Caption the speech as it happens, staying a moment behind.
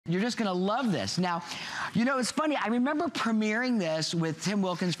You're just gonna love this. Now, you know, it's funny, I remember premiering this with Tim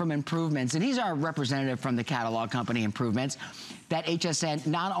Wilkins from Improvements, and he's our representative from the catalog company Improvements, that HSN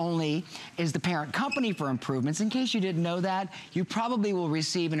not only is the parent company for Improvements, in case you didn't know that, you probably will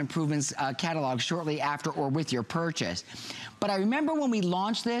receive an Improvements catalog shortly after or with your purchase. But I remember when we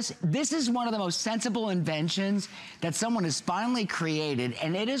launched this, this is one of the most sensible inventions that someone has finally created,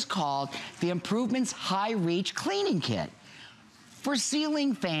 and it is called the Improvements HighReach Cleaning Kit. For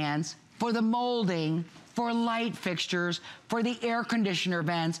ceiling fans, for the molding, for light fixtures, for the air conditioner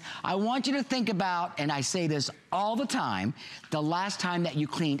vents. I want you to think about, and I say this all the time, the last time that you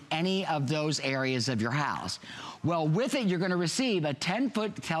cleaned any of those areas of your house. Well, with it, you're gonna receive a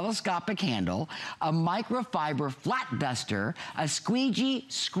 10-foot telescopic handle, a microfiber flat duster, a squeegee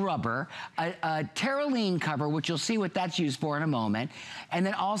scrubber, a Terraline cover, which you'll see what that's used for in a moment, and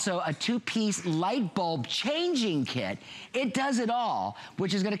then also a 2-piece light bulb changing kit. It does it all,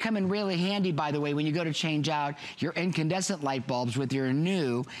 which is gonna come in really handy, by the way, when you go to change out your incandescent light bulbs with your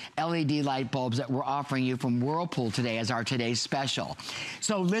new LED light bulbs that we're offering you from Whirlpool today as our today's special.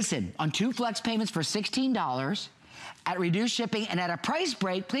 So listen, on 2 flex payments for $16, at reduced shipping and at a price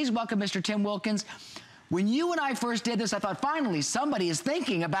break, please welcome Mr. Tim Wilkins. When you and I first did this, I thought, finally, somebody is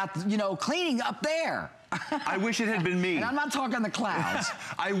thinking about, you know, cleaning up there. I wish it had been me. And I'm not talking the clouds.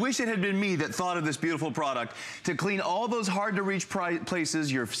 I wish it had been me that thought of this beautiful product to clean all those hard to reach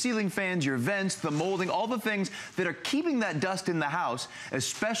places, your ceiling fans, your vents, the molding, all the things that are keeping that dust in the house,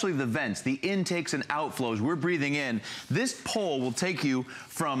 especially the vents, the intakes and outflows we're breathing in. This pole will take you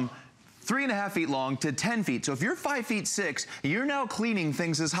from 3.5 feet long to 10 feet. So if you're 5'6", you're now cleaning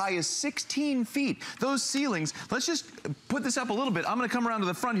things as high as 16 feet. Those ceilings, let's just put this up a little bit. I'm gonna come around to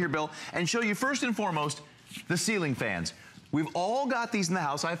the front here, Bill, and show you first and foremost the ceiling fans. We've all got these in the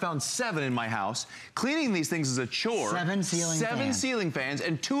house. I found 7 in my house. Cleaning these things is a chore. 7 ceiling fans,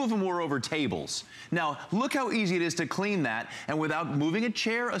 and 2 of them were over tables. Now, look how easy it is to clean that, and without moving a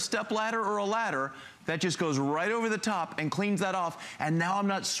chair, a step ladder, or a ladder, that just goes right over the top and cleans that off. And now I'm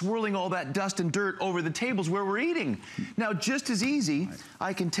not swirling all that dust and dirt over the tables where we're eating. Now, just as easy,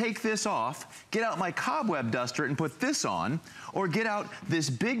 I can take this off, get out my cobweb duster and put this on, or get out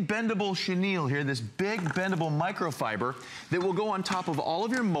this big bendable chenille here, this big bendable microfiber that will go on top of all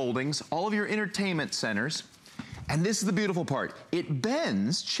of your moldings, all of your entertainment centers. And this is the beautiful part. It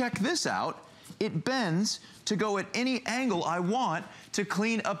bends, check this out, it bends to go at any angle I want to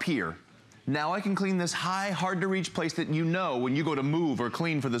clean up here. Now I can clean this high, hard to reach place that you know when you go to move or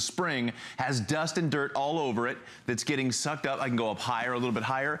clean for the spring has dust and dirt all over it that's getting sucked up. I can go up higher, a little bit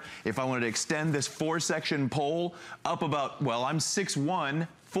higher. If I wanted to extend this 4-section pole up about, well, I'm 6'1",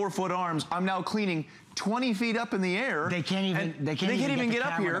 4-foot arms, I'm now cleaning 20 feet up in the air. They can't even get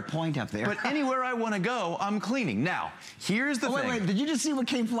up here. Point up there. But anywhere I want to go, I'm cleaning. Now, here's the thing. Wait, did you just see what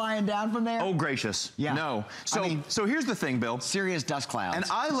came flying down from there? Oh, gracious. Yeah. No. So, I mean, so here's the thing, Bill. Serious dust clouds. And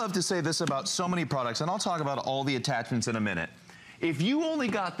I love to say this about so many products, and I'll talk about all the attachments in a minute. If you only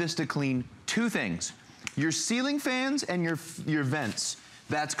got this to clean 2 things, your ceiling fans and your vents,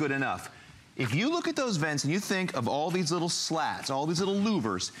 that's good enough. If you look at those vents and you think of all these little slats, all these little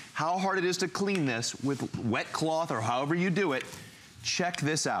louvers, how hard it is to clean this with wet cloth or however you do it, check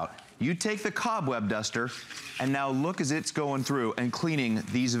this out. You take the cobweb duster and now look as it's going through and cleaning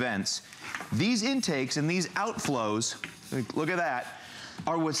these vents. These intakes and these outflows, look at that,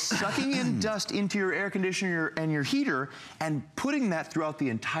 are what's sucking in dust into your air conditioner and your heater and putting that throughout the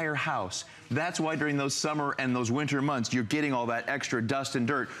entire house. That's why during those summer and those winter months, you're getting all that extra dust and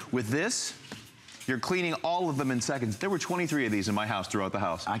dirt. With this, you're cleaning all of them in seconds. There were 23 of these in my house throughout the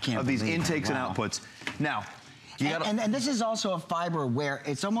house. I can't of these believe intakes that. Wow. and outputs. Now, and this is also a fiber where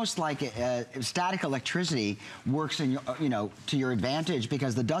it's almost like static electricity works in your, you know, to your advantage,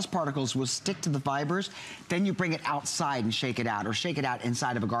 because the dust particles will stick to the fibers. Then you bring it outside and shake it out, or shake it out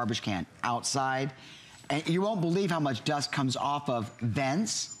inside of a garbage can outside. And you won't believe how much dust comes off of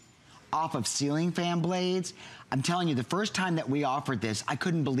vents, off of ceiling fan blades. I'm telling you, the first time that we offered this, I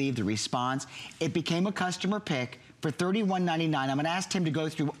couldn't believe the response. It became a customer pick for $31.99. I'm gonna ask Tim to go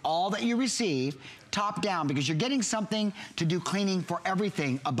through all that you receive, top down, because you're getting something to do cleaning for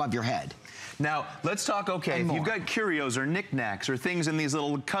everything above your head. Now, let's talk, okay, if you've got curios or knickknacks or things in these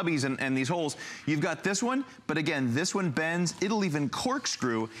little cubbies and these holes, you've got this one, but again, this one bends, it'll even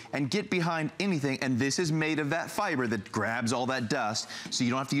corkscrew and get behind anything, and this is made of that fiber that grabs all that dust, so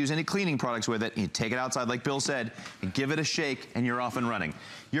you don't have to use any cleaning products with it. You take it outside, like Bill said, and give it a shake, and you're off and running.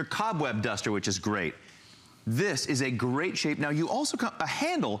 Your cobweb duster, which is great. This is a great shape. Now you also a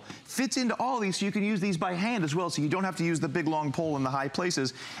handle fits into all these, so you can use these by hand as well, so you don't have to use the big long pole in the high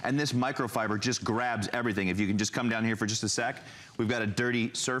places. And this microfiber just grabs everything. If you can just come down here for just a sec, we've got a dirty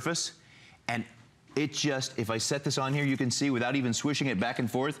surface, and it just, if I set this on here, you can see without even swishing it back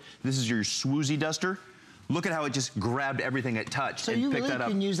and forth, this is your swoozy duster. Look at how it just grabbed everything it touched and picked that up. So you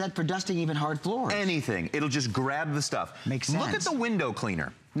really can use that for dusting even hard floors. Anything. It'll just grab the stuff. Makes sense. Look at the window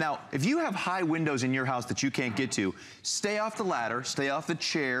cleaner. Now, if you have high windows in your house that you can't get to, stay off the ladder, stay off the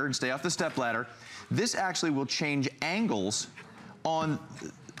chair, and stay off the step ladder. This actually will change angles on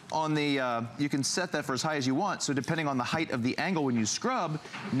the, you can set that for as high as you want, so depending on the height of the angle when you scrub,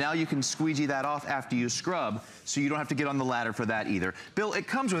 now you can squeegee that off after you scrub, so you don't have to get on the ladder for that either. Bill, it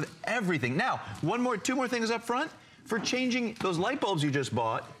comes with everything. Now, two more things up front. For changing those light bulbs you just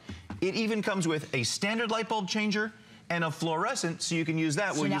bought, it even comes with a standard light bulb changer and a fluorescent, so you can use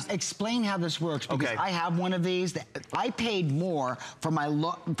that. So now explain how this works, because I have one of these. I paid more for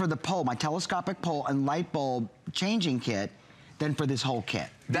the pole, my telescopic pole and light bulb changing kit, than for this whole kit.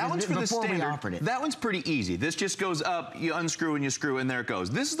 That one's for the standard. We offered it. That one's pretty easy. This just goes up, you unscrew and you screw, and there it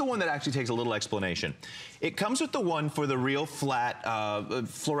goes. This is the one that actually takes a little explanation. It comes with the one for the real flat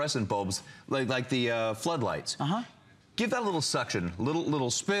fluorescent bulbs, like the floodlights. Give that a little suction,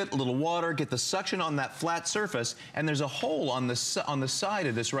 little spit, a little water, get the suction on that flat surface, and there's a hole on the side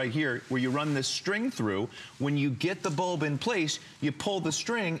of this right here where you run this string through. When you get the bulb in place, you pull the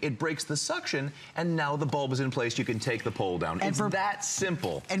string, it breaks the suction, and now the bulb is in place. You can take the pole down. It's that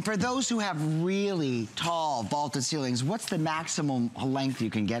simple. And for those who have really tall vaulted ceilings, what's the maximum length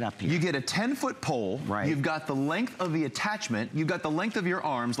you can get up here? You get a 10-foot pole. Right. You've got the length of the attachment. You've got the length of your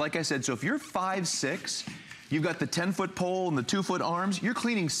arms, like I said. So if you're 5'6", you've got the 10-foot pole and the 2-foot arms. You're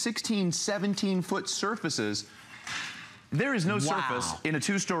cleaning 16, 17-foot surfaces. There is no surface in a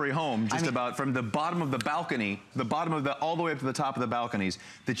 2-story home, about from the bottom of the balcony, all the way up to the top of the balconies,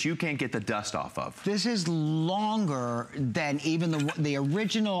 that you can't get the dust off of. This is longer than even the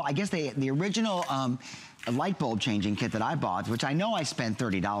original, I guess the original light bulb changing kit that I bought, which I know I spent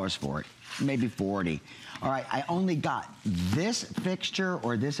 $30 for it, maybe 40. All right, I only got this fixture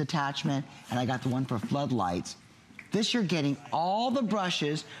or this attachment, and I got the one for floodlights. This, you're getting all the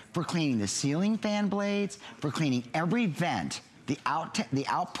brushes for cleaning the ceiling fan blades, for cleaning every vent, the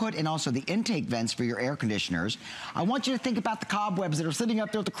output and also the intake vents for your air conditioners. I want you to think about the cobwebs that are sitting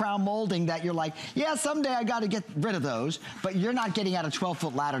up there with the crown molding that you're like, yeah, someday I got to get rid of those, but you're not getting out a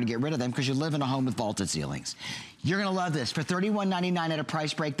 12-foot ladder to get rid of them because you live in a home with vaulted ceilings. You're going to love this. For $31.99 at a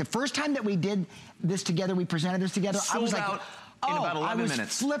price break. The first time that we did this together, we presented this together, I was like, in about 11 minutes. I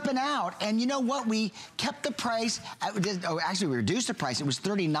was flipping out. And you know what? We kept the price. Actually, we reduced the price. It was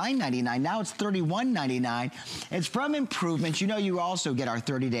 $39.99. Now it's $31.99. It's from Improvements. You know, you also get our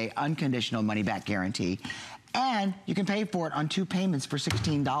 30-day unconditional money-back guarantee. And you can pay for it on 2 payments for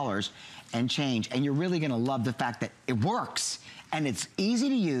 $16 and change. And you're really going to love the fact that it works. And it's easy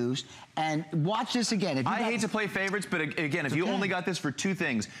to use. And watch this again. I hate to play favorites, but again, if you only got this for 2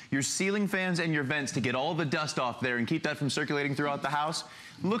 things, your ceiling fans and your vents, to get all the dust off there and keep that from circulating throughout the house,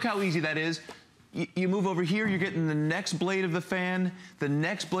 look how easy that is. You move over here, you're getting the next blade of the fan,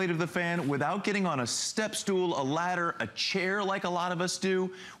 without getting on a step stool, a ladder, a chair like a lot of us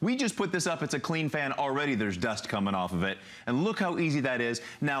do. We just put this up, it's a clean fan. Already there's dust coming off of it. And look how easy that is.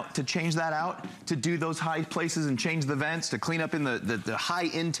 Now, to change that out, to do those high places and change the vents, to clean up in the high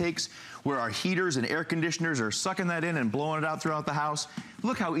intakes where our heaters and air conditioners are sucking that in and blowing it out throughout the house,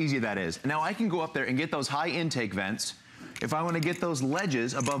 look how easy that is. Now I can go up there and get those high intake vents. If I want to get those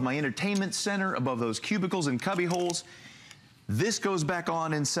ledges above my entertainment center, above those cubicles and cubby holes, this goes back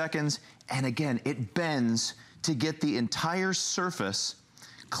on in seconds. And again, it bends to get the entire surface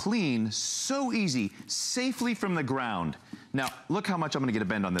clean, so easy, safely from the ground. Now, look how much I'm going to get a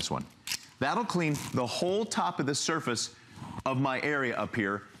bend on this one. That'll clean the whole top of the surface of my area up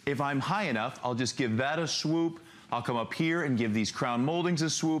here. If I'm high enough, I'll just give that a swoop. I'll come up here and give these crown moldings a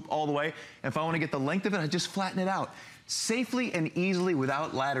swoop all the way. If I want to get the length of it, I just flatten it out. Safely and easily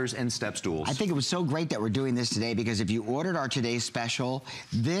without ladders and step stools. I think it was so great that we're doing this today, because if you ordered our today's special,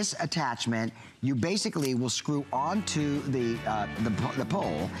 this attachment, you basically will screw onto the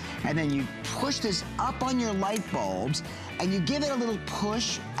pole, and then you push this up on your light bulbs, and you give it a little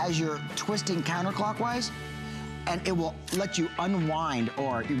push as you're twisting counterclockwise, and it will let you unwind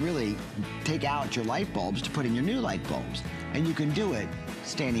or really take out your light bulbs to put in your new light bulbs. And you can do it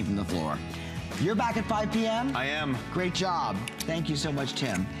standing from the floor. You're back at 5 p.m.? I am. Great job. Thank you so much,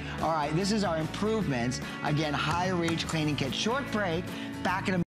 Tim. All right, this is our Improvements. Again, HighReach cleaning kit. Short break. Back in a